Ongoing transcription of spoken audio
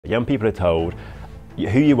Young people are told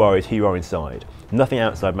who you are is who you are inside. Nothing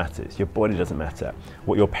outside matters. Your body doesn't matter.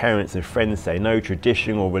 What your parents and friends say, no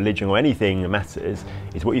tradition or religion or anything that matters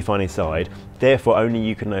is what you find inside. Therefore, only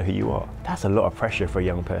you can know who you are. That's a lot of pressure for a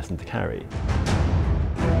young person to carry.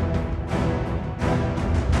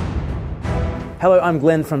 Hello, I'm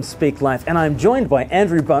Glenn from Speak Life, and I'm joined by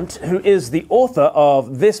Andrew Bunt, who is the author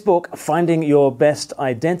of this book, Finding Your Best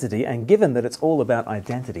Identity. And given that it's all about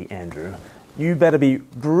identity, Andrew, you better be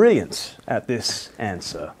brilliant at this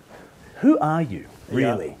answer. Who are you,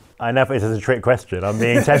 really? Yeah. I know this is a trick question. I'm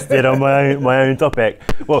being tested on my own topic.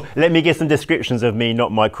 Well, let me give some descriptions of me,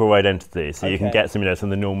 not my core identity, so you can get some, some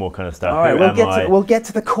of the normal kind of stuff. All right, we'll get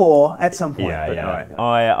to the core at some point. Yeah.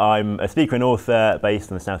 I'm a speaker and author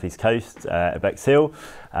based on the southeast coast at Bexhill.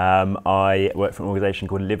 I work for an organisation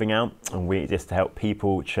called Living Out, and we exist to help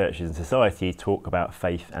people, churches and society talk about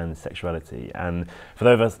faith and sexuality. And for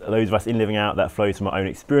those of us in Living Out, that flows from our own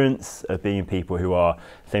experience of being people who are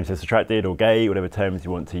same-sex attracted or gay, whatever terms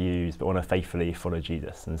you want to use, but want to faithfully follow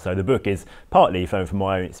Jesus. And so the book is partly flowing from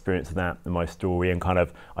my own experience of that and my story and kind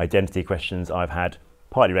of identity questions I've had,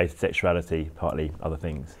 partly related to sexuality, partly other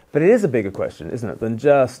things. But it is a bigger question, isn't it, than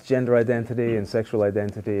just gender identity and sexuality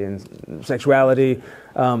and sexuality.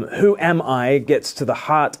 Who am I gets to the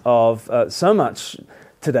heart of so much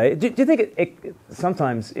today. Do you think it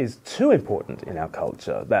sometimes is too important in our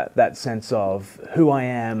culture, that sense of who I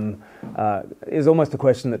am is almost a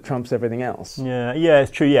question that trumps everything else? Yeah,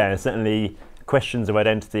 it's true, yeah. Certainly questions of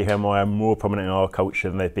identity, who am I, are more prominent in our culture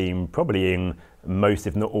than they've been probably in most,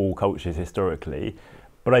 if not all, cultures historically.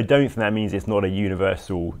 But I don't think that means it's not a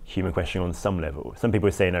universal human question on some level. Some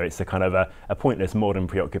people say, no, it's a kind of a pointless modern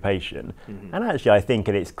preoccupation. Mm-hmm. And actually, I think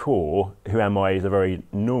at its core, who am I is a very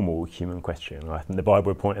normal human question. I think the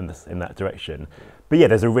Bible would point in that direction. But yeah,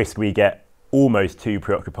 there's a risk we get almost too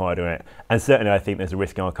preoccupied with it. And certainly I think there's a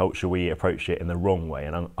risk in our culture we approach it in the wrong way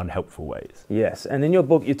and unhelpful ways. Yes, and in your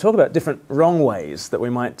book you talk about different wrong ways that we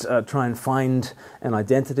might try and find an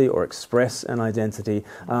identity or express an identity.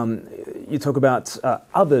 You talk about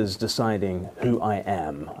others deciding who I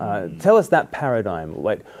am. Tell us that paradigm.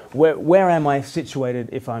 Like, where am I situated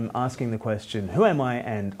if I'm asking the question, who am I,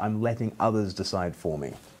 and I'm letting others decide for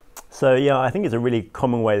me? So yeah, I think it's a really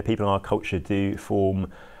common way that people in our culture do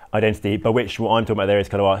form identity, by which what I'm talking about there is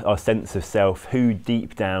kind of our sense of self, who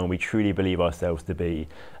deep down we truly believe ourselves to be.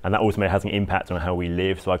 And that ultimately has an impact on how we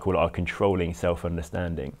live, so I call it our controlling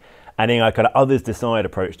self-understanding. And in our kind of others decide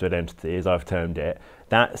approach to identity, as I've termed it,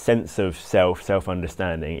 that sense of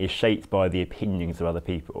self-understanding is shaped by the opinions of other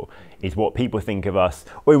people, is what people think of us,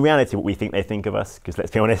 or in reality what we think they think of us, because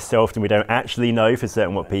let's be honest, so often we don't actually know for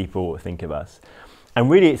certain what people think of us. And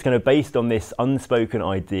really it's kind of based on this unspoken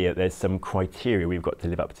idea that there's some criteria we've got to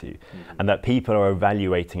live up to, and that people are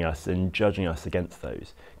evaluating us and judging us against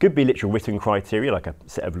those. Could be literal written criteria, like a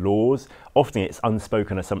set of laws. Often it's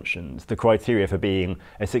unspoken assumptions, the criteria for being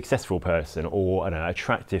a successful person or an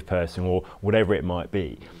attractive person or whatever it might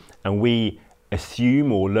be. And we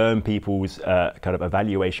assume or learn people's kind of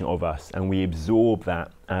evaluation of us, and we absorb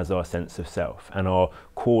that as our sense of self. And our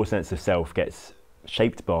core sense of self gets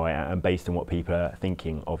shaped by and based on what people are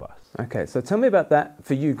thinking of us. Okay, so tell me about that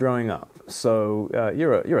for you growing up. So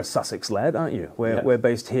you're a Sussex lad, aren't you? We're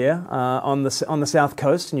based here on the south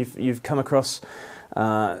coast, and you've come across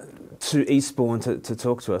to Eastbourne to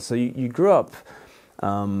talk to us. So you grew up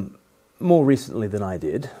more recently than I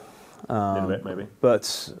did. A little bit, maybe. But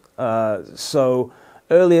so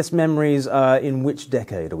earliest memories in which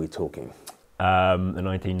decade are we talking? The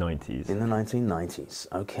 1990s. In the 1990s,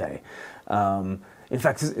 okay. In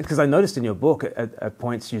fact, because I noticed in your book at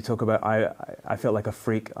points you talk about, I felt like a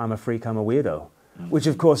freak, I'm a weirdo. Which,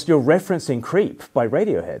 of course, you're referencing Creep by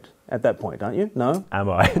Radiohead at that point, aren't you? No? Am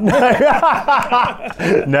I? No.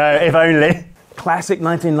 No, if only. Classic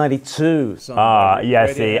 1992 song. Yeah,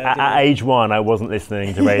 see, at age one, I wasn't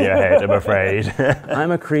listening to Radiohead, I'm afraid. I'm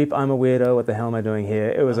a creep, I'm a weirdo, what the hell am I doing here?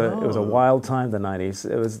 It was a wild time, the 90s.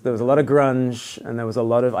 There was a lot of grunge, and there was a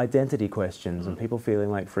lot of identity questions, and people feeling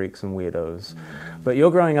like freaks and weirdos. But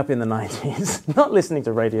you're growing up in the 90s, not listening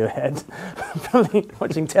to Radiohead, probably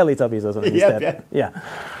watching Teletubbies or something instead. Yeah.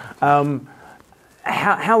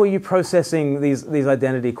 How are you processing these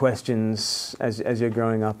identity questions as you're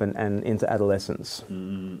growing up and into adolescence?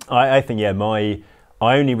 I think,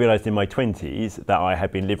 I only realised in my 20s that I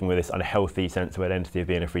had been living with this unhealthy sense of identity of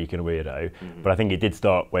being a freak and a weirdo. But I think it did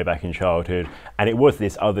start way back in childhood, and it was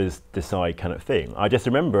this others decide kind of thing. I just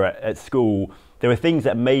remember at school, there were things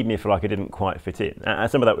that made me feel like I didn't quite fit in. And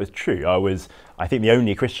some of that was true. I was, I think, the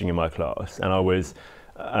only Christian in my class, and I was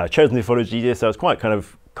chosen to follow Jesus. So I was quite kind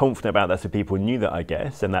of confident about that so people knew that, I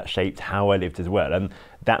guess, and that shaped how I lived as well. And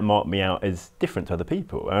that marked me out as different to other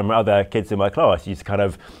people. And other kids in my class used to kind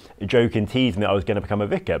of joke and tease me that I was going to become a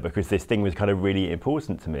vicar because this thing was kind of really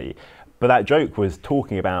important to me. But that joke was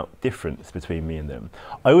talking about difference between me and them.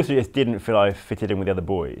 I also just didn't feel I fitted in with the other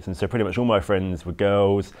boys. And so pretty much all my friends were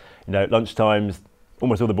girls. You know, lunchtimes,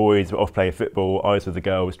 almost all the boys were off playing football. I was with the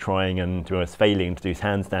girls trying and to be honest, failing to do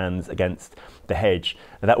handstands against the hedge.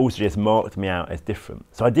 And that also just marked me out as different.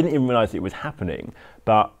 So I didn't even realise it was happening,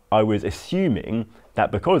 but I was assuming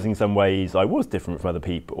that because in some ways I was different from other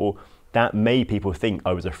people, that made people think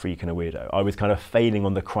I was a freak and a weirdo. I was kind of failing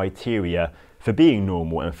on the criteria for being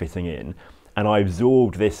normal and fitting in. And I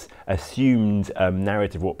absorbed this assumed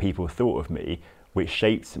narrative of what people thought of me, which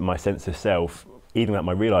shaped my sense of self, even without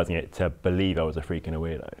my realising it, to believe I was a freak and a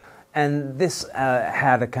weirdo. And this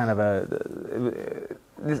had a kind of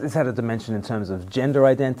this had a dimension in terms of gender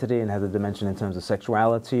identity and had a dimension in terms of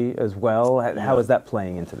sexuality as well. How is that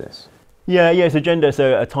playing into this? Yeah, so gender,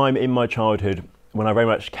 so a time in my childhood when I very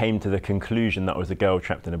much came to the conclusion that I was a girl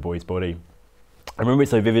trapped in a boy's body. I remember it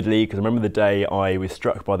so vividly because I remember the day I was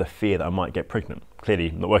struck by the fear that I might get pregnant.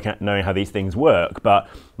 Clearly, not working out, knowing how these things work, but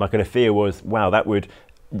my kind of fear was, wow, that would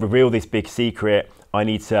reveal this big secret. I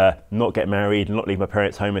need to not get married, not leave my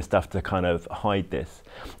parents home and stuff to kind of hide this.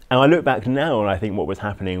 And I look back now and I think what was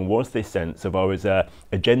happening was this sense of I was a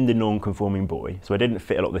gender non-conforming boy, so I didn't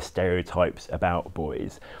fit a lot of the stereotypes about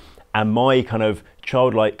boys. And my kind of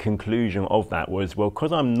childlike conclusion of that was, well,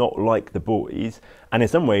 because I'm not like the boys, and in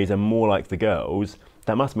some ways I'm more like the girls,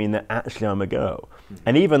 that must mean that actually I'm a girl.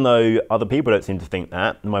 And even though other people don't seem to think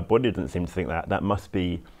that, and my body doesn't seem to think that, that must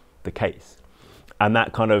be the case. And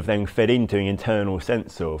that kind of then fed into an internal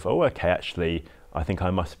sense of, oh, okay, actually, I think I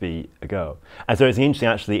must be a girl. And so it's an interesting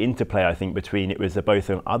actually interplay, I think, between it was both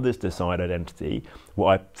an others decide identity, what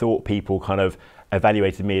I thought people kind of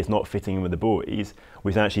evaluated me as not fitting in with the boys,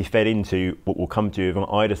 which actually fed into what we'll come to an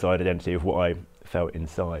I decide identity of what I felt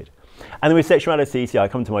inside. And then with sexuality, I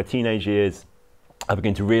come to my teenage years, I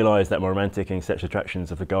begin to realise that my romantic and sexual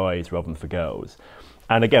attractions are for guys rather than for girls.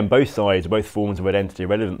 And again, both sides, both forms of identity are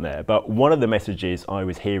relevant there. But one of the messages I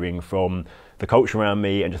was hearing from the culture around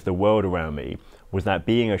me and just the world around me was that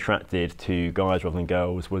being attracted to guys rather than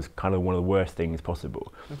girls was kind of one of the worst things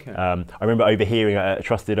possible. Okay. I remember overhearing a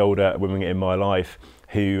trusted older woman in my life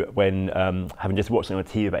who, when having just watched something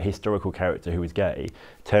on TV about a historical character who was gay,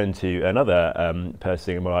 turned to another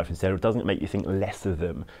person in my life and said, well, doesn't it make you think less of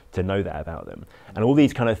them to know that about them? And all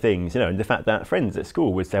these kind of things, you know, and the fact that friends at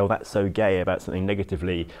school would say, oh, that's so gay about something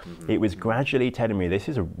negatively, it was gradually telling me this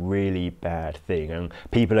is a really bad thing and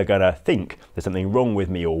people are going to think there's something wrong with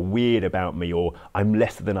me or weird about me or I'm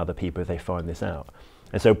lesser than other people if they find this out.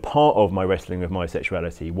 And so part of my wrestling with my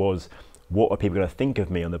sexuality was, what are people going to think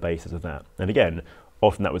of me on the basis of that? And again,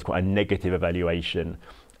 often that was quite a negative evaluation,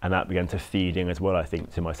 and that began to feed in as well, I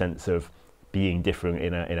think, to my sense of being different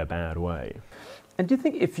in a bad way. And do you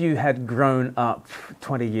think if you had grown up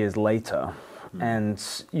 20 years later and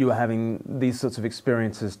you were having these sorts of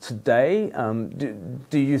experiences today,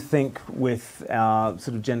 do you think with our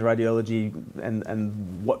sort of gender ideology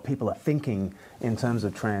and what people are thinking in terms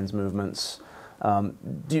of trans movements,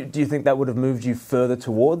 do you think that would have moved you further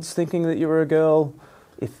towards thinking that you were a girl?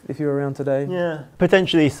 If you were around today? Yeah,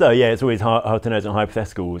 potentially so. Yeah, it's always hard to know on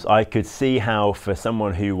hypotheticals. I could see how for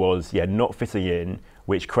someone who was not fitting in,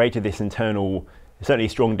 which created this internal, certainly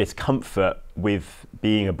strong discomfort with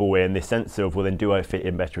being a boy and this sense of, well then do I fit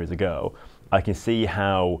in better as a girl? I can see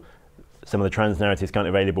how some of the trans narratives currently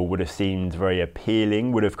available would have seemed very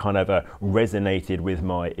appealing, would have kind of resonated with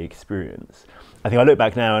my experience. I think I look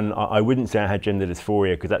back now and I wouldn't say I had gender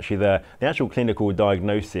dysphoria because actually the actual clinical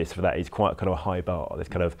diagnosis for that is quite kind of a high bar. There's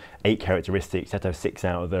kind of 8 characteristics, you have to have 6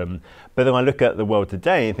 out of them. But then I look at the world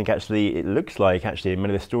today and think actually it looks like actually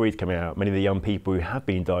many of the stories coming out, many of the young people who have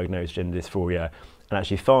been diagnosed gender dysphoria and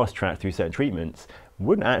actually fast tracked through certain treatments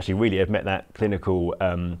wouldn't actually really have met that clinical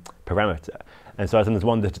parameter. And so I sometimes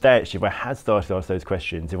wonder today actually if I had started to ask those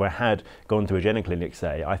questions, if I had gone to a gender clinic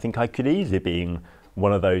say, I think I could easily be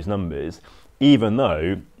one of those numbers, even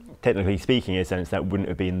though, technically speaking, in a sense, that wouldn't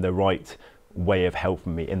have been the right way of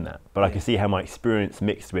helping me in that. But I can see how my experience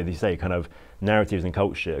mixed with, you say, kind of narratives and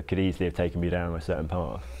culture could easily have taken me down a certain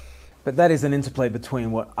path. But that is an interplay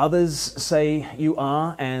between what others say you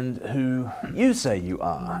are and who you say you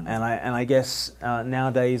are. And I guess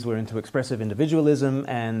nowadays we're into expressive individualism,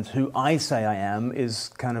 and who I say I am is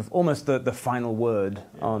kind of almost the final word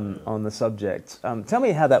on the subject. Tell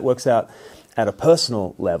me how that works out at a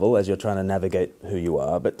personal level as you're trying to navigate who you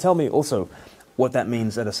are, but tell me also what that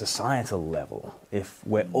means at a societal level if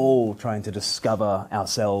we're all trying to discover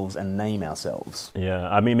ourselves and name ourselves. Yeah,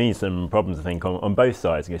 I mean, it means some problems, I think, on both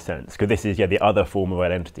sides in a sense, because this is the other form of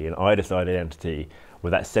identity, an I-decide identity, where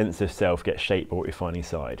that sense of self gets shaped by what we find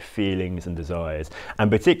inside, feelings and desires. And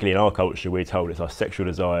particularly in our culture, we're told it's our sexual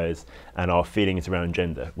desires and our feelings around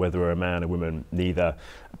gender, whether we're a man or woman, neither,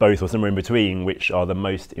 both or somewhere in between, which are the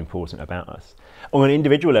most important about us. On an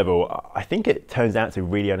individual level, I think it turns out to be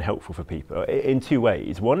really unhelpful for people in two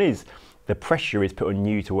ways. One is the pressure is put on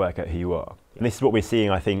you to work out who you are. And this is what we're seeing,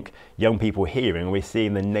 I think, young people hearing, we're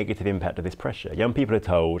seeing the negative impact of this pressure. Young people are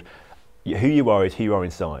told, who you are is who you are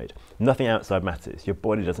inside. Nothing outside matters. Your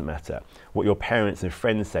body doesn't matter. What your parents and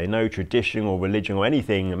friends say, no tradition or religion or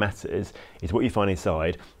anything that matters is what you find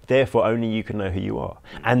inside. Therefore, only you can know who you are.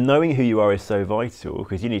 And knowing who you are is so vital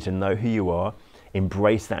because you need to know who you are,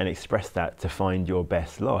 embrace that and express that to find your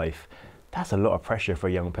best life. That's a lot of pressure for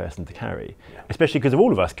a young person to carry, especially because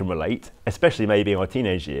all of us can relate, especially maybe in our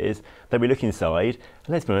teenage years, that we look inside,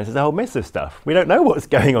 and let's be honest, there's a whole mess of stuff. We don't know what's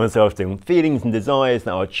going on so often, feelings and desires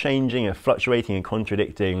that are changing and fluctuating and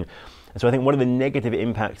contradicting. And so I think one of the negative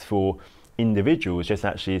impacts for individuals just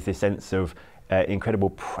actually is this sense of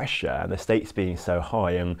incredible pressure and the stakes being so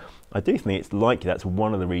high. And I do think it's likely that's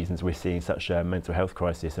one of the reasons we're seeing such a mental health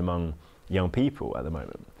crisis among young people at the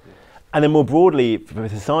moment. And then more broadly, for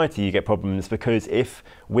society, you get problems because if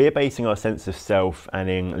we're basing our sense of self and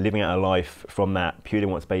in living out a life from that purely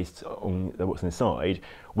what's based on what's inside,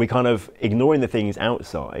 we're kind of ignoring the things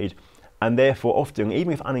outside. And therefore, often,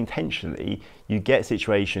 even if unintentionally, you get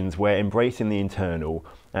situations where embracing the internal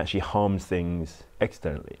actually harms things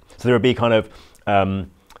externally. So there would be kind of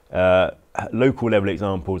local level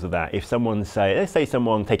examples of that. If someone let's say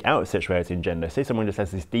someone take out sexuality and gender, say someone just has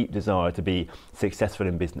this deep desire to be successful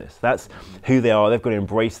in business. That's who they are, they've got to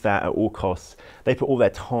embrace that at all costs. They put all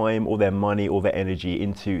their time, all their money, all their energy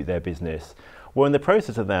into their business. Well, in the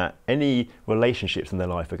process of that, any relationships in their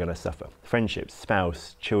life are going to suffer. Friendships,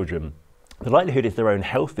 spouse, children. The likelihood is their own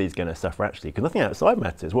health is going to suffer actually, because nothing outside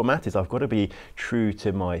matters. What matters, I've got to be true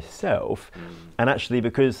to myself. And actually,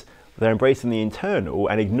 because they're embracing the internal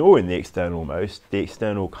and ignoring the external almost, the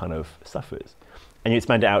external kind of suffers. And you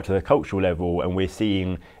expand it out to the cultural level and we're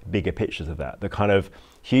seeing bigger pictures of that. The kind of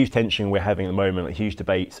huge tension we're having at the moment, like huge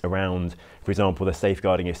debates around, for example, the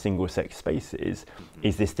safeguarding of single-sex spaces,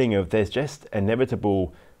 is this thing of there's just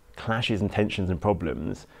inevitable clashes and tensions and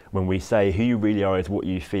problems when we say who you really are is what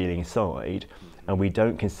you feel inside, and we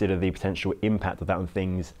don't consider the potential impact of that on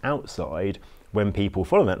things outside when people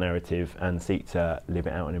follow that narrative and seek to live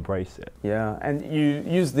it out and embrace it. Yeah, and you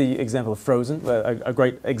use the example of Frozen, a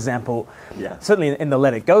great example, certainly in the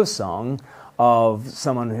Let It Go song, of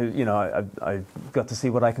someone who, you know, I got to see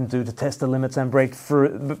what I can do to test the limits and break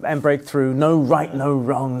through. No right, no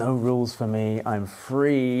wrong, no rules for me. I'm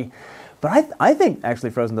free. But I think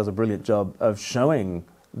actually Frozen does a brilliant job of showing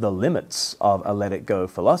the limits of a let it go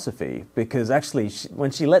philosophy, because actually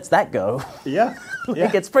when she lets that go,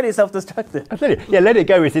 it gets pretty self-destructive. Absolutely. Yeah, Let It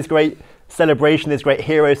Go is this great celebration, this great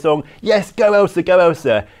hero song. Yes, go Elsa, go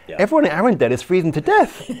Elsa. Yeah. Everyone at Arendelle is freezing to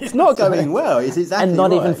death. It's not going well. It's exactly and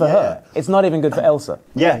not even for her. It's not even good for Elsa.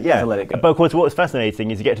 Yeah. To let it go. But of course, what's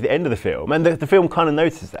fascinating is you get to the end of the film, and the film kind of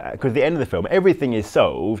notices that, because at the end of the film, everything is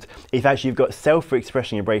solved if actually you've got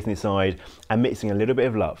self-expression, embracing inside, and mixing a little bit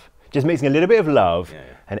of love. Just mixing a little bit of love,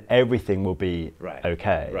 and everything will be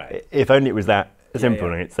okay. Right. If only it was that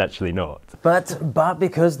simple, and it's actually not. But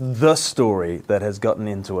because the story that has gotten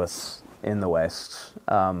into us in the West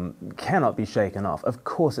cannot be shaken off. Of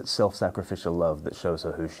course, it's self-sacrificial love that shows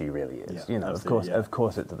her who she really is. Yeah, of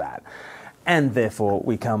course, it's that, and therefore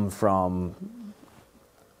we come from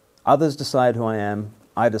others decide who I am,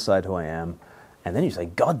 I decide who I am, and then you say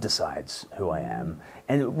God decides who I am,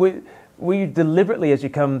 and were you deliberately, as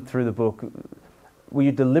you come through the book, were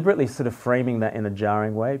you deliberately sort of framing that in a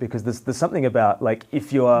jarring way? Because there's something about, like,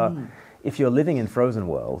 if you're living in Frozen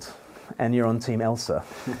World and you're on Team Elsa,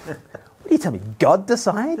 what do you tell me? God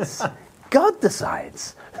decides? God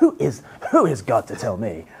decides. Who is God to tell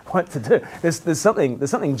me what to do? There's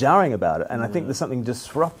something jarring about it, and I think there's something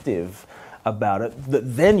disruptive about it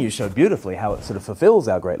that then you showed beautifully how it sort of fulfills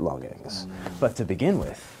our great longings. But to begin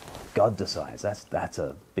with, God decides. That's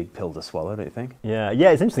a big pill to swallow, don't you think? Yeah.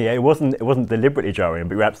 It's interesting. It wasn't deliberately jarring,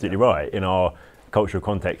 but you're absolutely right. In our cultural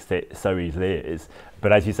context it so easily is.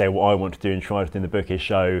 But as you say, what I want to do and try to do in the book is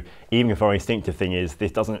show, even if our instinctive thing is,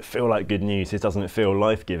 this doesn't feel like good news, this doesn't feel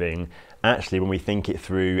life-giving, actually when we think it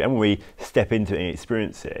through and when we step into it and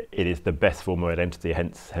experience it, it is the best form of identity,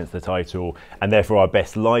 hence the title, and therefore our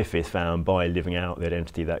best life is found by living out the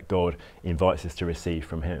identity that God invites us to receive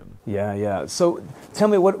from him. Yeah. So tell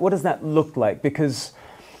me, what does that look like? Because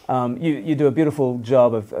you do a beautiful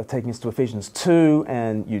job of taking us to Ephesians 2,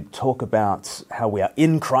 and you talk about how we are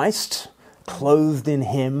in Christ, clothed in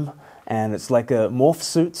him, and it's like a morph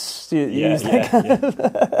suits.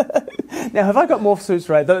 Now, have I got morph suits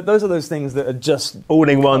right? Those are those things that are just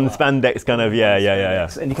all-in-one spandex kind of, yeah.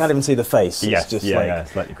 And you can't even see the face. Yes, it's just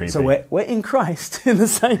slightly creepy. So we're in Christ in the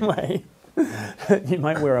same way. You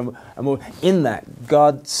might wear a more... In that,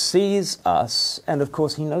 God sees us, and of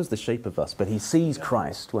course he knows the shape of us, but he sees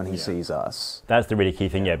Christ when he sees us. That's the really key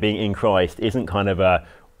thing, being in Christ isn't kind of a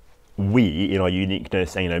we in our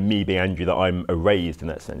uniqueness, and me being Andrew, that I'm erased in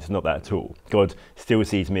that sense. It's not that at all. God still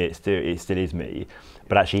sees me, it still is me,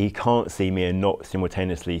 but actually he can't see me and not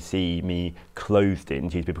simultaneously see me clothed in,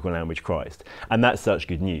 to use biblical language, Christ. And that's such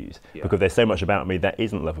good news, because there's so much about me that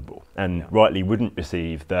isn't lovable and rightly wouldn't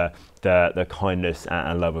receive the kindness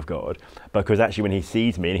and love of God, because actually when he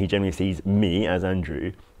sees me, and he generally sees me as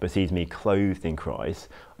Andrew, but sees me clothed in Christ,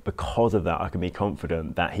 because of that, I can be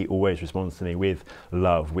confident that he always responds to me with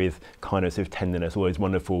love, with kindness, with tenderness, all those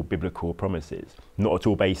wonderful biblical promises. Not at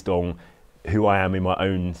all based on who I am in my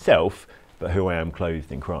own self, but who I am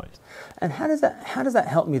clothed in Christ. And how does that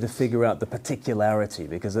help me to figure out the particularity?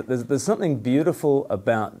 Because there's something beautiful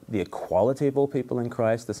about the equality of all people in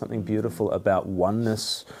Christ. There's something beautiful about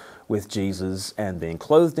oneness with Jesus and being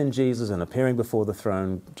clothed in Jesus and appearing before the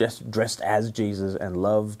throne, just dressed as Jesus and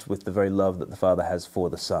loved with the very love that the Father has for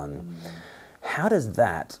the Son. How does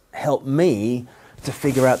that help me to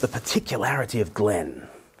figure out the particularity of Glen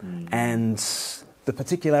and the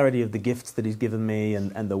particularity of the gifts that he's given me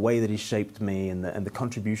and the way that he's shaped me and the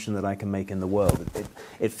contribution that I can make in the world?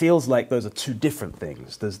 It feels like those are two different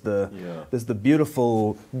things. There's the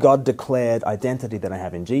beautiful God-declared identity that I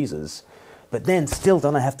have in Jesus, but then still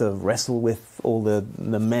don't I have to wrestle with all the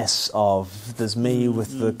mess of there's me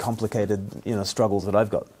with the complicated struggles that I've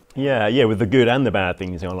got. Yeah, with the good and the bad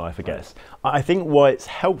things in our life, I guess. I think why it's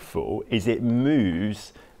helpful is it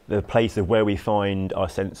moves the place of where we find our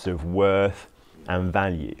sense of worth and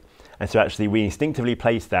value. And so actually we instinctively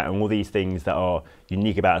place that on all these things that are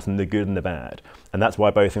unique about us, and the good and the bad. And that's why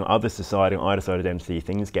both on other side and either side identity,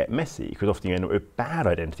 things get messy, because often you end up with bad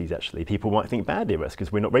identities actually. People might think badly of us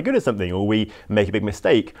because we're not very good at something, or we make a big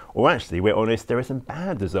mistake, or actually we're honest, there are some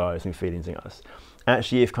bad desires and feelings in us.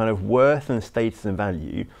 Actually, if kind of worth and status and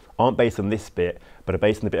value aren't based on this bit, but are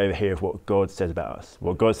based on the bit over here of what God says about us,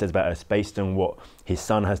 what God says about us based on what his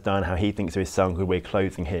Son has done, how he thinks of his Son, who we're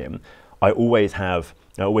clothing him, I always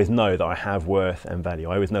know that I have worth and value.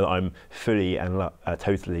 I always know that I'm fully and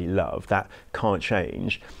totally loved. That can't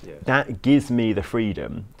change. Yeah. That gives me the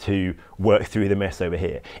freedom to work through the mess over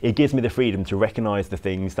here. It gives me the freedom to recognise the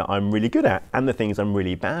things that I'm really good at and the things I'm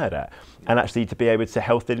really bad at. And actually to be able to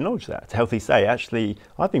healthily acknowledge that, to healthily say, actually,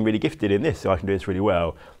 I've been really gifted in this, so I can do this really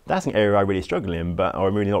well. That's an area I really struggle in, but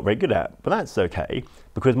I'm really not very good at. But that's okay,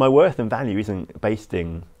 because my worth and value isn't based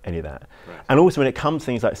in any of that. Right. And also when it comes to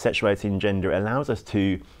things like sexuality and gender, it allows us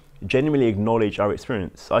to genuinely acknowledge our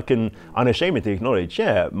experience. I can unashamedly acknowledge,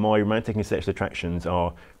 my romantic and sexual attractions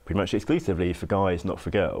are pretty much exclusively for guys, not for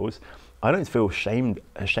girls. I don't feel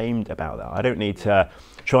ashamed about that. I don't need to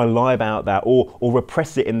try and lie about that or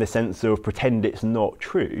repress it in the sense of pretend it's not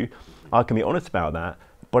true. I can be honest about that,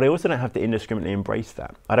 but I also don't have to indiscriminately embrace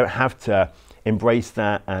that. I don't have to embrace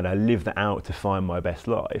that and live that out to find my best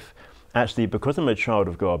life. Actually, because I'm a child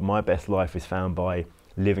of God, my best life is found by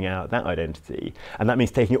living out that identity. And that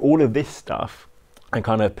means taking all of this stuff and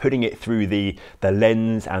kind of putting it through the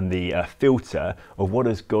lens and the filter of what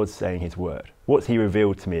does God say in his word? What's he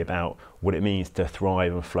revealed to me about what it means to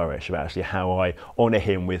thrive and flourish, about actually how I honour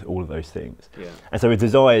him with all of those things. Yeah. And so with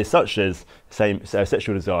desires such as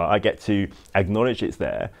sexual desire, I get to acknowledge it's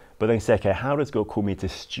there, but then say, okay, how does God call me to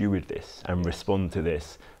steward this and respond to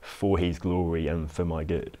this for his glory and for my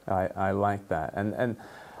good? I like that. And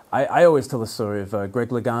I always tell the story of Greg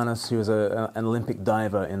Louganis, who was an Olympic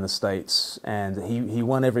diver in the States, and he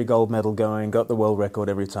won every gold medal going, got the world record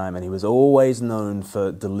every time, and he was always known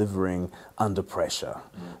for delivering under pressure.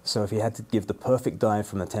 So if he had to give the perfect dive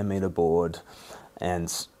from the 10-meter board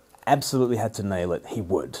and absolutely had to nail it, he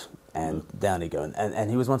would. And down he'd go. And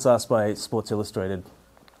he was once asked by Sports Illustrated,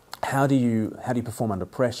 how do you perform under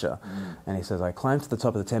pressure? And he says, I climb to the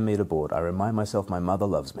top of the 10-meter board, I remind myself my mother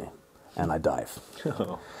loves me, and I dive.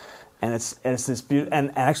 And it's this beautiful,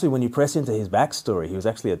 and actually when you press into his backstory, he was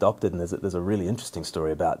actually adopted, and there's a really interesting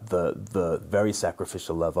story about the very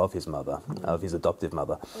sacrificial love of his mother, of his adoptive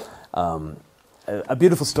mother. A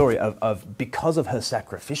beautiful story of because of her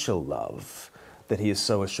sacrificial love that he is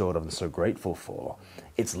so assured of and so grateful for,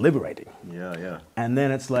 it's liberating. Yeah, yeah. And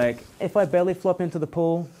then it's like, if I belly flop into the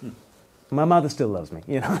pool, my mother still loves me,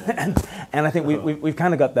 you know. and I think we've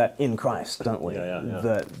kind of got that in Christ, don't we? Yeah.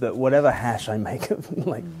 That whatever hash I make of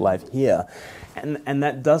like life here, and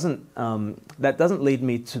that doesn't lead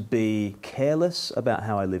me to be careless about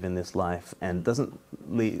how I live in this life, and doesn't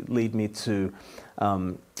lead me to.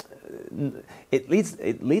 It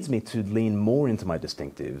leads me to lean more into my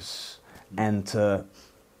distinctives and to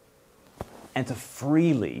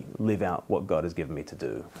freely live out what God has given me to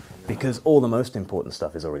do, because all the most important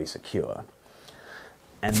stuff is already secure.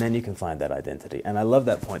 And then you can find that identity. And I love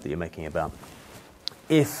that point that you're making about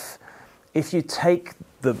if you take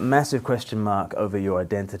the massive question mark over your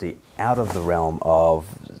identity out of the realm of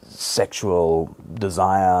sexual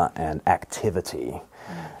desire and activity,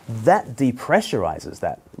 that depressurizes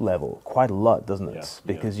that level quite a lot, doesn't it?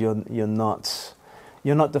 Yeah. Because you're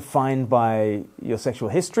not defined by your sexual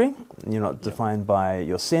history, you're not defined by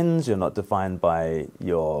your sins, you're not defined by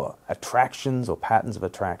your attractions or patterns of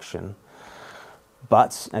attraction.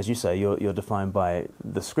 But, as you say, you're defined by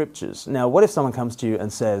the scriptures. Now, what if someone comes to you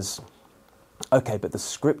and says, okay, but the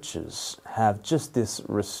scriptures have just this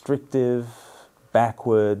restrictive,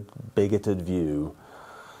 backward, bigoted view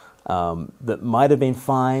that might have been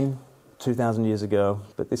fine 2,000 years ago,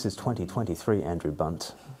 but this is 2023, Andrew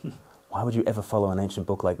Bunt. Why would you ever follow an ancient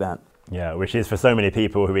book like that? Yeah, which is for so many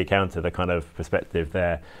people who we encounter the kind of perspective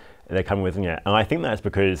they're coming with. And I think that's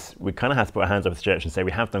because we kind of have to put our hands up to the church and say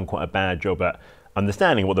we have done quite a bad job at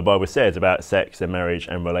understanding what the Bible says about sex and marriage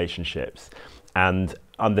and relationships. And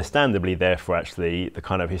understandably, therefore, actually, the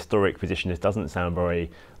kind of historic position just doesn't sound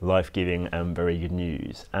very life-giving and very good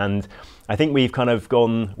news. And I think we've kind of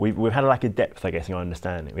we've had a lack of depth, I guess, in our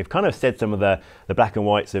understanding. We've kind of said some of the black and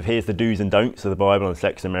whites of here's the do's and don'ts of the Bible on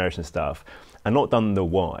sex and marriage and stuff, and not done the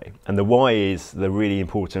why. And the why is the really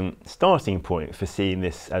important starting point for seeing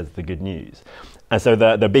this as the good news. And so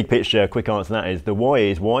the big picture, quick answer to that is the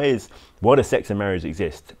why does sex and marriage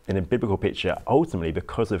exist in a biblical picture? Ultimately,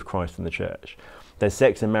 because of Christ and the church. That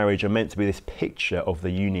sex and marriage are meant to be this picture of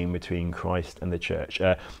the union between Christ and the church,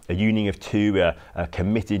 a union of two, a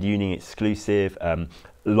committed union, exclusive,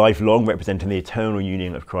 lifelong, representing the eternal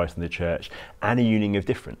union of Christ and the church, and a union of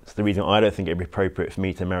difference. The reason I don't think it'd be appropriate for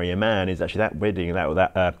me to marry a man is actually that wedding,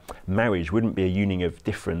 that marriage wouldn't be a union of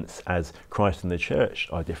difference as Christ and the church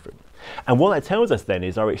are different. And what that tells us then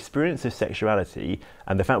is our experience of sexuality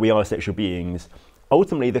and the fact we are sexual beings,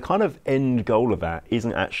 ultimately the kind of end goal of that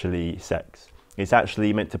isn't actually sex. It's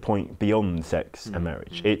actually meant to point beyond sex and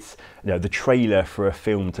marriage. It's the trailer for a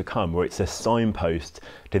film to come, or it's a signpost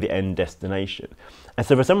to the end destination. And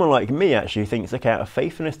so for someone like me, actually, who thinks, okay, out of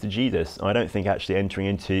faithfulness to Jesus, I don't think actually entering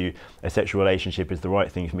into a sexual relationship is the right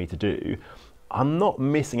thing for me to do. I'm not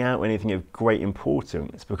missing out on anything of great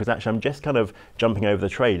importance, because actually I'm just kind of jumping over the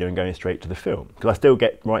trailer and going straight to the film. Because I still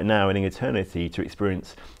get right now and in eternity to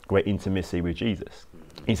experience great intimacy with Jesus.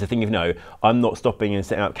 It's the thing of, no, I'm not stopping and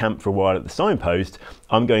setting up camp for a while at the signpost.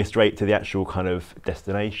 I'm going straight to the actual kind of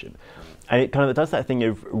destination. And it kind of does that thing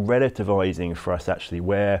of relativizing for us actually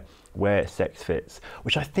where sex fits,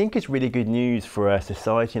 which I think is really good news for a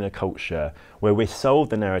society and a culture where we're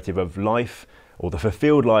sold the narrative of life, or the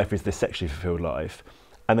fulfilled life is the sexually fulfilled life.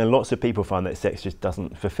 And then lots of people find that sex just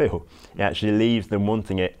doesn't fulfill. It actually leaves them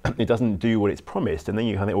wanting it. It doesn't do what it's promised. And then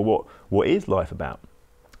you kind of think, well, what is life about?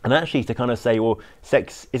 And actually to kind of say, well,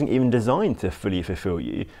 sex isn't even designed to fully fulfill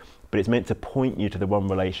you, but it's meant to point you to the one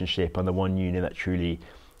relationship and the one union that truly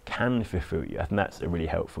can fulfill you. I think that's a really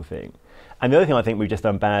helpful thing. And the other thing I think we've just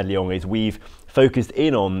done badly on is we've focused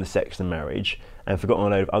in on the sex and marriage and forgotten a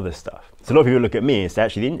load of other stuff. So a lot of people look at me and say,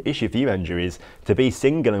 actually, the issue for you, Andrew, is to be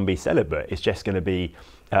single and be celibate. It's just going to be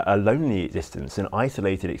a lonely existence, an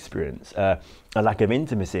isolated experience, a lack of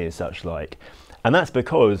intimacy and such like. And that's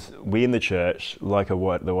because we in the church, like the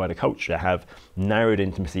wider culture, have narrowed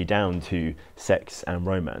intimacy down to sex and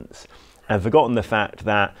romance, and forgotten the fact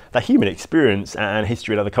that human experience and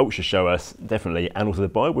history and other cultures show us, definitely, and also the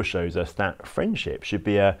Bible shows us, that friendship should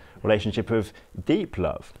be a relationship of deep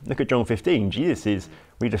love. Look at John 15. Jesus is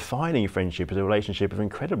redefining friendship as a relationship of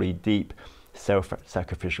incredibly deep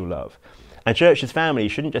self-sacrificial love. And church as family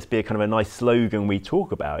shouldn't just be a kind of a nice slogan we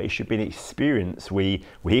talk about. It should be an experience we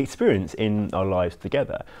experience in our lives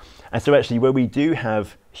together. And so actually where we do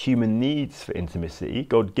have human needs for intimacy,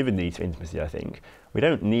 God-given needs for intimacy, I think, We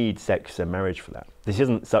don't need sex and marriage for that. This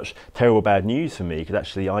isn't such terrible bad news for me, because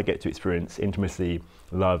actually I get to experience intimacy,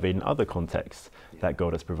 love in other contexts that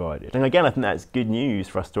God has provided. And again, I think that's good news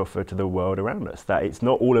for us to offer to the world around us, that it's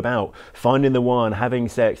not all about finding the one, having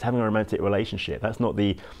sex, having a romantic relationship. That's not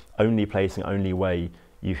the only place and only way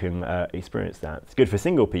you can experience that. It's good for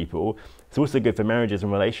single people. It's also good for marriages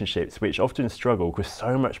and relationships, which often struggle because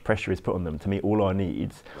so much pressure is put on them to meet all our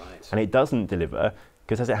needs. Right. And it doesn't deliver,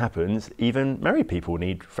 because as it happens, even married people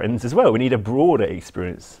need friends as well. We need a broader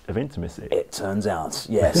experience of intimacy. It turns out,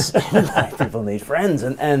 yes, married people need friends.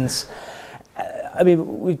 And I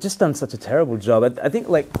mean, we've just done such a terrible job. I think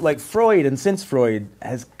like Freud, and since Freud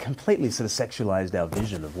has completely sort of sexualized our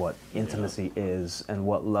vision of what intimacy is and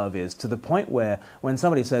what love is, to the point where when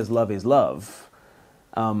somebody says love is love,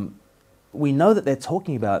 we know that they're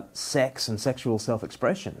talking about sex and sexual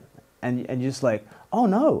self-expression. And you're just like, oh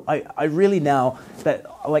no, I really now, that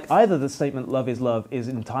like either the statement love is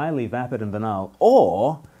entirely vapid and banal,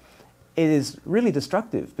 or it is really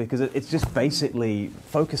destructive, because it's just basically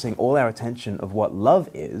focusing all our attention of what love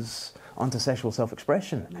is onto sexual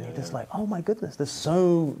self-expression. And you're just like, oh my goodness,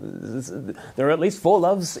 there are at least 4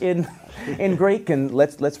 loves in Greek, and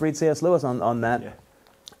let's read C.S. Lewis on that. Yeah.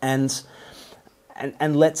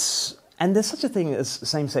 And there's such a thing as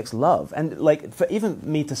same-sex love. And like, for even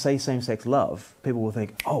me to say same-sex love, people will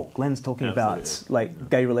think, oh, Glen's talking about like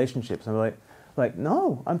gay relationships. And I'm like,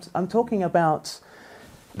 no, I'm talking about,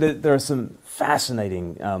 there are some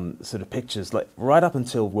fascinating sort of pictures, like right up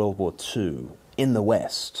until World War II in the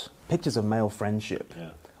West, pictures of male friendship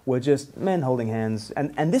were just men holding hands.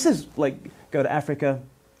 And this is like, go to Africa,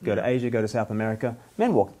 go to Asia, go to South America,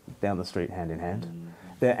 men walk down the street hand in hand.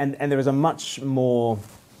 And there is a much more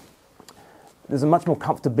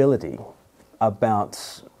comfortability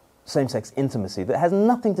about same-sex intimacy that has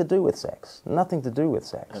nothing to do with sex. Nothing to do with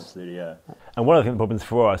sex. Absolutely, yeah. And one of the problems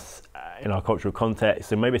for us in our cultural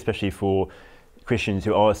context, and maybe especially for Christians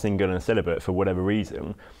who are single and celibate for whatever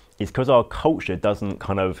reason, is because our culture doesn't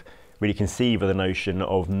kind of really conceive of the notion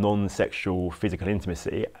of non-sexual physical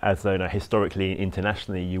intimacy, as though historically and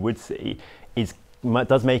internationally you would see,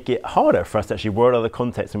 does make it harder for us to actually work out the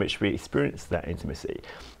context in which we experience that intimacy.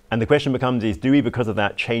 And the question becomes do we, because of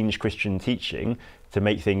that, change Christian teaching to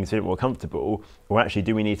make things a bit more comfortable, or actually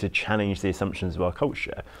do we need to challenge the assumptions of our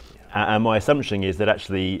culture? And my assumption is that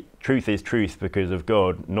actually truth is truth because of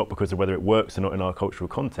God, not because of whether it works or not in our cultural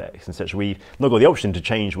context. And such we've not got the option to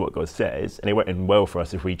change what God says, and it won't end well for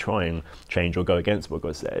us if we try and change or go against what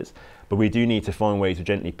God says. But we do need to find ways of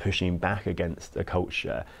gently pushing back against a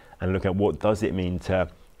culture and look at what does it mean to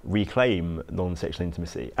reclaim non-sexual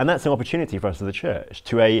intimacy. And that's an opportunity for us as a church,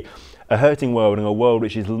 to a hurting world, and a world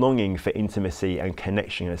which is longing for intimacy and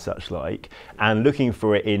connection as such like, and looking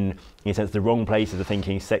for it in a sense the wrong places of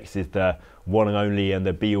thinking sex is the one and only and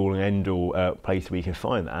the be all and end all place we can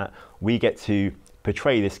find that. We get to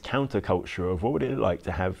portray this counterculture of what would it look like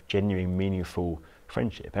to have genuine, meaningful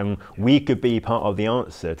friendship. And we could be part of the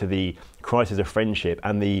answer to the crisis of friendship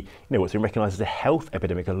and the, what's been recognised as a health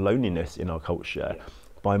epidemic of loneliness in our culture,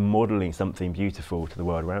 by modelling something beautiful to the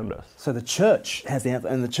world around us. So the church has the answer,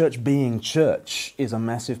 and the church being church is a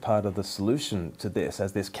massive part of the solution to this,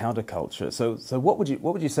 as this counterculture. So what would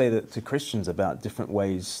you say to Christians about different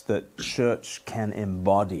ways that church can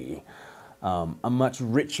embody a much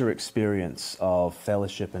richer experience of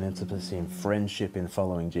fellowship and intimacy and friendship in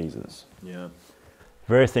following Jesus? Yeah.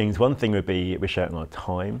 Various things. One thing would be we're sharing our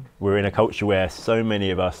time. We're in a culture where so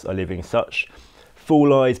many of us are living such full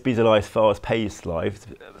lives, busy lives, fast-paced lives,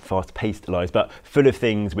 but full of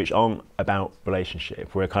things which aren't about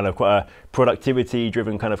relationship. We're kind of quite a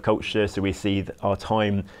productivity-driven kind of culture, so we see that our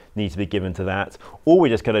time needs to be given to that. Or we're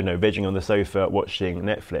just kind of vegging on the sofa watching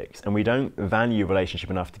Netflix, and we don't value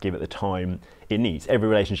relationship enough to give it the time it needs. Every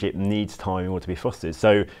relationship needs time in order to be fostered.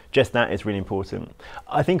 So just that is really important.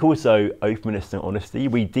 I think also openness and honesty.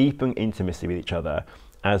 We deepen intimacy with each other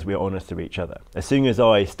as we're honest to each other. As soon as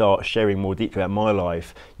I start sharing more deeply about my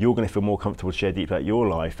life, you're going to feel more comfortable to share deeply about your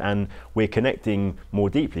life, and we're connecting more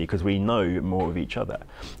deeply because we know more of each other.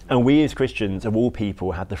 And we as Christians, of all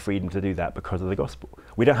people, have the freedom to do that because of the gospel.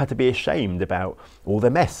 We don't have to be ashamed about all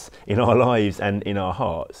the mess in our lives and in our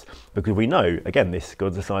hearts, because we know, again, this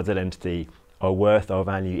God's decided identity, our worth, our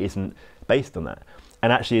value isn't based on that.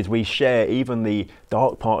 And actually, as we share even the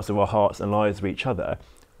dark parts of our hearts and lives with each other,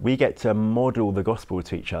 we get to model the gospel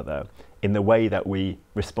to each other in the way that we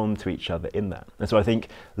respond to each other in that. And so I think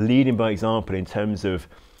leading by example in terms of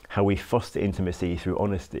how we foster intimacy through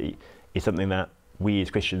honesty is something that we as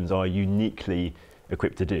Christians are uniquely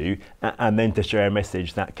equipped to do, and then to share a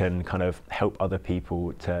message that can kind of help other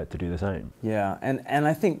people to do the same. Yeah, and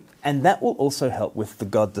I think, and that will also help with the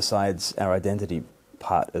God decides our identity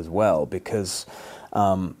part as well, because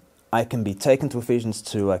I can be taken to Ephesians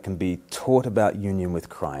 2, I can be taught about union with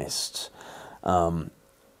Christ,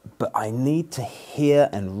 but I need to hear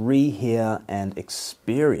and rehear and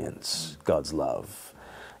experience God's love.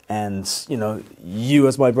 And, you know, you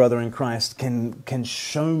as my brother in Christ can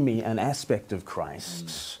show me an aspect of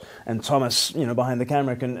Christ. And Thomas, you know, behind the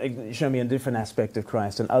camera can show me a different aspect of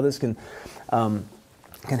Christ. And others can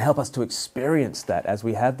help us to experience that as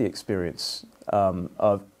we have the experience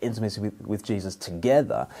of intimacy with Jesus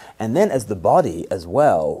together. And then as the body as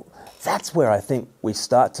well, that's where I think we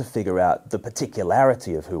start to figure out the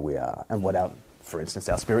particularity of who we are and what for instance,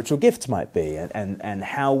 our spiritual gifts might be, and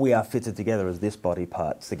how we are fitted together as this body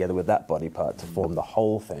part together with that body part to form the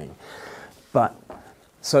whole thing. But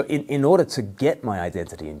so in order to get my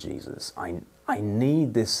identity in Jesus, I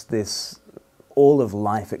need this all of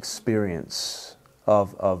life experience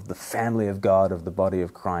of the family of God, of the body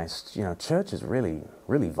of Christ. You know, church is really,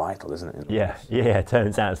 really vital, isn't it? Yeah, it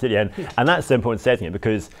turns out, absolutely. And that's the important setting it,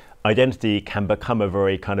 because identity can become a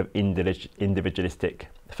very kind of individualistic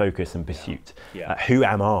focus and pursuit. Yeah. Who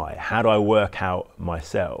am I? How do I work out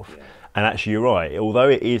myself? Yeah. And actually, you're right. Although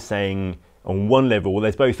it is saying on one level,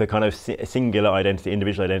 there's both a kind of singular identity,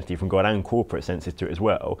 individual identity from God, and corporate senses to it as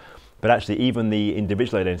well. But actually, even the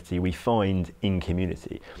individual identity we find in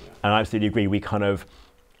community. Yeah. And I absolutely agree. We kind of,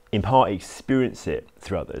 in part, experience it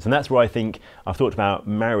through others. And that's where I think I've talked about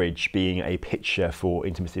marriage being a picture for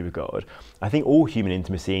intimacy with God. I think all human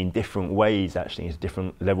intimacy in different ways, actually, in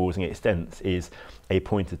different levels and extents, is a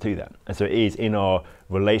pointer to that. And so it is in our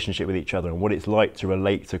relationship with each other and what it's like to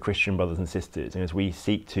relate to Christian brothers and sisters. And as we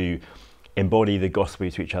seek to embody the gospel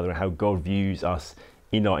to each other and how God views us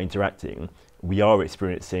in our interacting, we are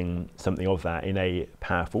experiencing something of that in a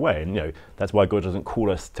powerful way. And, you know, that's why God doesn't call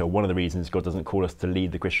us to, one of the reasons God doesn't call us to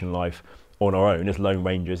lead the Christian life on our own as lone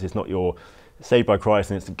rangers. It's not you're saved by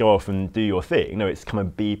Christ and it's to go off and do your thing. No, it's come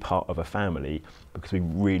and be part of a family, because we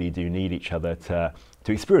really do need each other to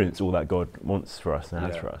experience all that God wants for us and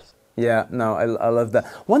has for us. Yeah, no, I love that.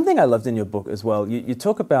 One thing I loved in your book as well, you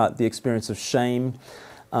talk about the experience of shame,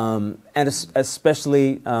 and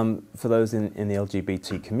especially for those in the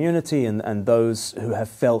LGBT community and those who have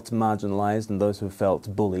felt marginalized and those who have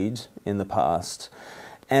felt bullied in the past.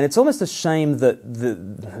 And it's almost a shame that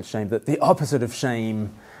the opposite of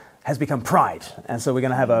shame has become pride. And so we're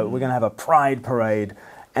going to have a pride parade.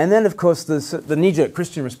 And then, of course, the knee-jerk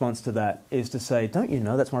Christian response to that is to say, don't you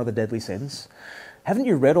know that's one of the deadly sins? Haven't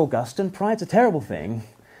you read Augustine? Pride's a terrible thing.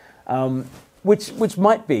 Which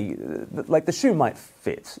might be, like the shoe might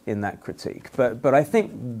fit in that critique. But I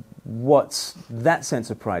think what that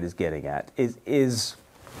sense of pride is getting at is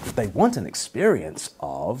they want an experience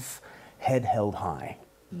of head held high.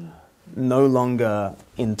 No longer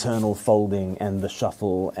internal folding and the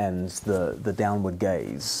shuffle and the downward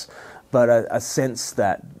gaze, but a sense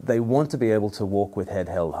that they want to be able to walk with head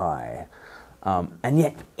held high. And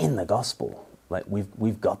yet in the gospel, like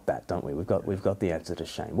we've got that, don't we? We've got the answer to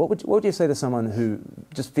shame. What would you say to someone who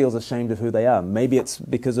just feels ashamed of who they are? Maybe it's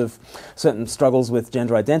because of certain struggles with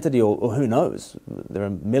gender identity, or who knows? There are a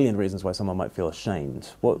million reasons why someone might feel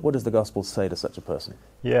ashamed. What does the gospel say to such a person?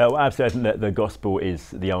 Yeah, well, absolutely. I think that the gospel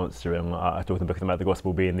is the answer, and I talk in the book about the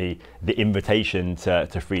gospel being the invitation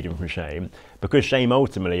to freedom from shame, because shame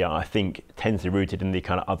ultimately, I think, tends to be rooted in the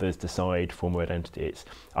kind of others decide form of identity. It's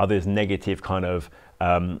others' negative kind of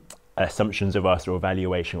assumptions of us or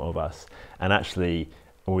evaluation of us. And actually,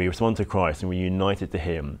 when we respond to Christ and we're united to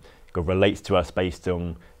him, God relates to us based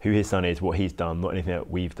on who his son is, what he's done, not anything that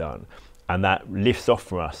we've done. And that lifts off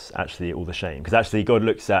from us actually all the shame. Because actually God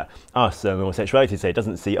looks at us and our sexuality, say,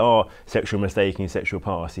 doesn't see our sexual mistaking, sexual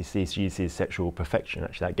past. He sees Jesus' sexual perfection.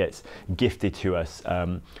 Actually, that gets gifted to us,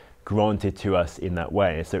 granted to us in that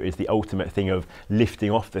way. So it's the ultimate thing of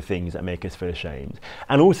lifting off the things that make us feel ashamed.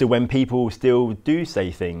 And also when people still do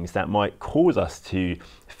say things that might cause us to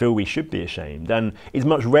feel we should be ashamed. And it's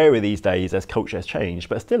much rarer these days as culture has changed,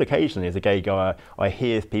 but still occasionally as a gay guy, I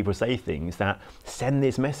hear people say things that send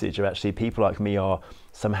this message of actually people like me are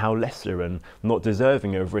somehow lesser and not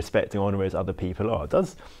deserving of respect and honour as other people are. It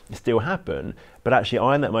does still happen, but actually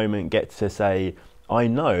I in that moment get to say, I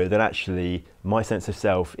know that actually my sense of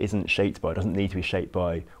self doesn't need to be shaped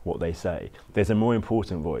by what they say. There's a more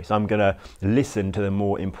important voice. I'm going to listen to the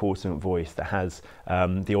more important voice that has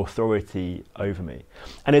the authority over me.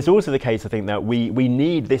 And it's also the case, I think, that we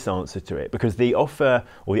need this answer to it, because the offer,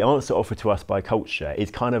 or the answer offered to us by culture,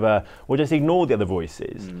 is kind of well, just ignore the other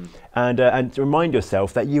voices and remind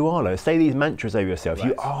yourself that you are loved. Say these mantras over yourself. Right.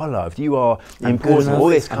 You are loved. You are important. All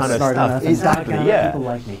this kind of stuff. Exactly. Yeah. People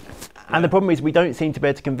like me. And the problem is we don't seem to be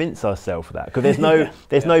able to convince ourselves of that, because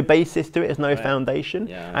there's no basis to it, there's no foundation.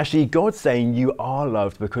 Yeah. Actually, God's saying you are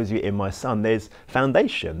loved because you're in my Son. There's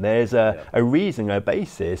foundation, there's a reason, a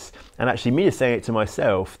basis, and actually me just saying it to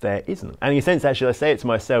myself, there isn't. And in a sense, actually, I say it to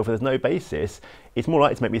myself, there's no basis, it's more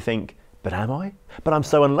likely to make me think, but am I? But I'm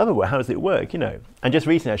so unlovable, how does it work, And just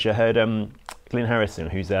recently, actually, I heard Glen Harrison,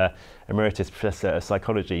 who's a emeritus professor of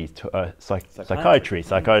psychology,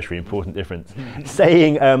 psychiatry, important difference,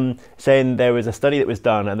 saying there was a study that was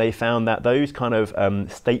done, and they found that those kind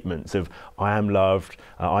of statements of I am loved,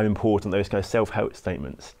 I'm important, those kind of self-help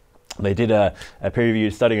statements, they did a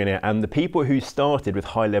peer-reviewed study on it, and the people who started with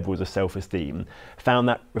high levels of self-esteem found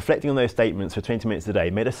that reflecting on those statements for 20 minutes a day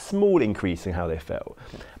made a small increase in how they felt.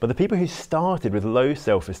 Okay. But the people who started with low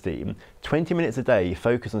self-esteem, 20 minutes a day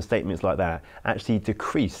focused on statements like that, actually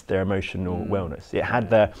decreased their emotional wellness. It had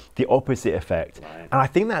the opposite effect. Right. And I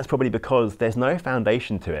think that's probably because there's no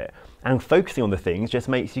foundation to it. And focusing on the things just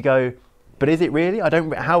makes you go, but is it really?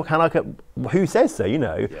 Who says so,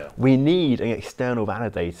 Yeah. We need an external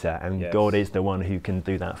validator, and God is the one who can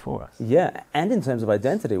do that for us. Yeah, and in terms of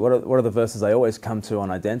identity, one of the verses I always come to on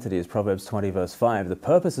identity is Proverbs 20, verse 5. The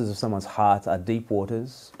purposes of someone's heart are deep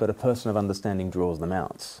waters, but a person of understanding draws them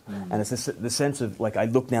out. And it's the sense of, I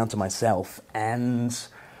look down to myself, and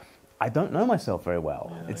I don't know myself very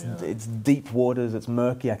well. It's deep waters, it's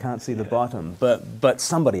murky, I can't see the bottom, but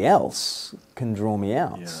somebody else can draw me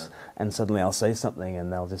out. Yeah. And suddenly I'll say something,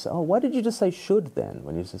 and they'll just say, "Oh, why did you just say should then?"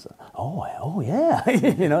 When you just say, "Oh yeah,"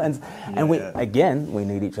 and we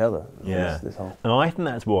need each other. Yeah. And I think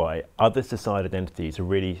that's why others decide identities are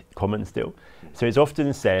really common still. So it's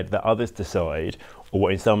often said that others decide, or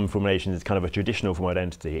what in some formulations is kind of a traditional form of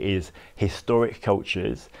identity, is historic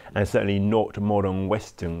cultures, and certainly not modern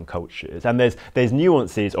Western cultures. And there's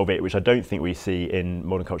nuances of it which I don't think we see in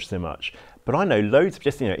modern culture so much. But I know loads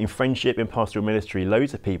of in friendship, in pastoral ministry,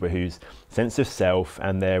 loads of people whose sense of self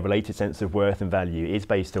and their related sense of worth and value is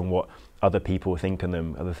based on what other people think of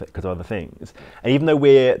them because of other things. And even though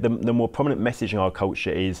the more prominent message in our culture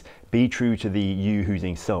is be true to the you who's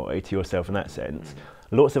inside, to yourself in that sense,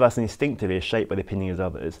 lots of us instinctively are shaped by the opinions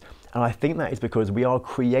of others. And I think that is because we are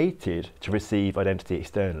created to receive identity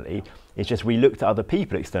externally. It's just we look to other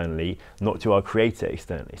people externally, not to our creator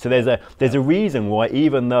externally. So there's a reason why,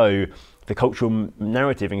 even though the cultural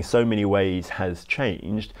narrative in so many ways has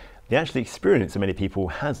changed, the actual experience of many people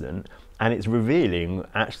hasn't, and it's revealing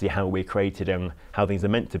actually how we're created and how things are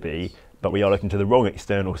meant to be, but we are looking to the wrong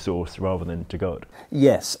external source rather than to God.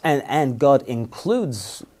 Yes, and God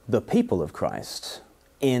includes the people of Christ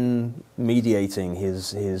in mediating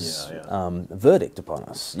his verdict upon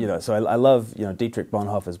us. So I love Dietrich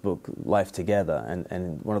Bonhoeffer's book Life Together,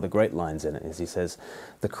 and one of the great lines in it is he says,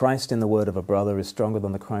 "The Christ in the word of a brother is stronger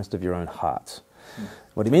than the Christ of your own heart."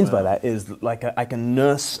 What he means by that is I can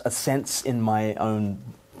nurse a sense in my own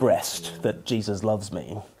breast that Jesus loves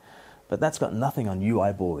me, but that's got nothing on you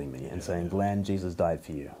eyeballing me and saying, "Glenn, Jesus died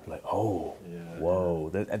for you."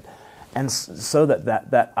 Whoa. And so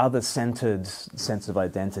that other-centered sense of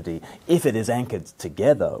identity, if it is anchored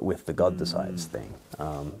together with the God decides thing,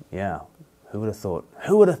 who would have thought?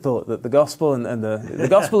 Who would have thought that the gospel and the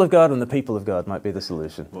gospel of God and the people of God might be the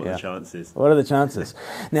solution? What are the chances? What are the chances?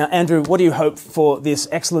 Now, Andrew, what do you hope for this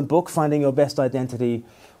excellent book, Finding Your Best Identity?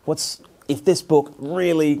 If this book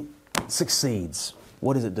really succeeds?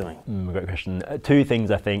 What is it doing? Great question. Two things,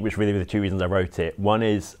 I think, which really were the two reasons I wrote it. One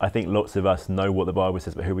is, I think lots of us know what the Bible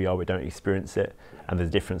says about who we are, we don't experience it, and there's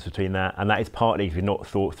a difference between that. And that is partly because we've not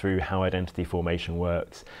thought through how identity formation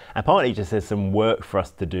works. And partly just there's some work for us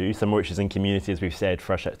to do, some which is in community, as we've said,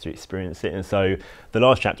 for us to experience it. And so the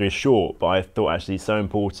last chapter is short, but I thought actually so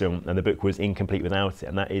important, and the book was incomplete without it,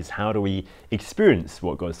 and that is, how do we experience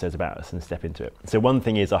what God says about us and step into it? So one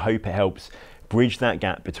thing is, I hope it helps bridge that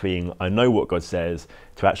gap between I know what God says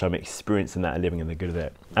to actually I'm experiencing that and living in the good of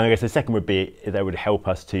it. And I guess the second would be that would help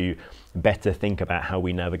us to better think about how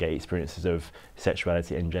we navigate experiences of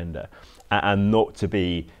sexuality and gender, and not to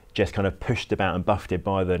be just kind of pushed about and buffeted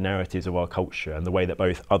by the narratives of our culture and the way that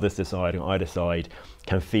both others decide and I decide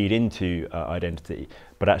can feed into identity,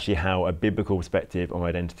 but actually how a biblical perspective on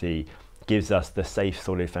identity gives us the safe,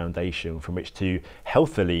 solid foundation from which to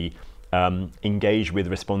healthily engage with,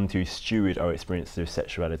 respond to, steward our experiences of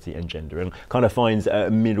sexuality and gender, and kind of finds a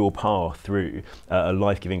middle path through a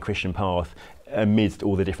life-giving Christian path amidst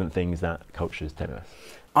all the different things that cultures tell us.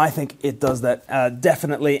 I think it does that,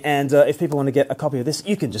 definitely. And if people want to get a copy of this,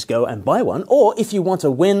 you can just go and buy one. Or if you want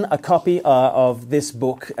to win a copy of this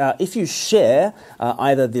book, if you share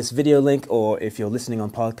either this video link, or if you're listening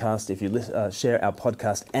on podcast, if you share our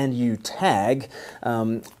podcast and you tag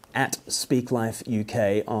at Speak Life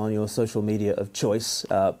UK on your social media of choice,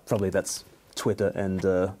 probably that's Twitter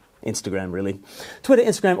and Instagram, really. Twitter,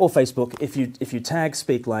 Instagram, or Facebook. If you tag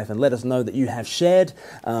Speak Life and let us know that you have shared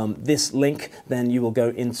this link, then you will go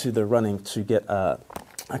into the running to get a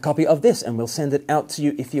copy of this, and we'll send it out to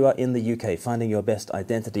you if you are in the UK. Finding Your Best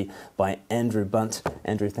Identity by Andrew Bunt.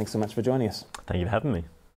 Andrew, thanks so much for joining us. Thank you for having me.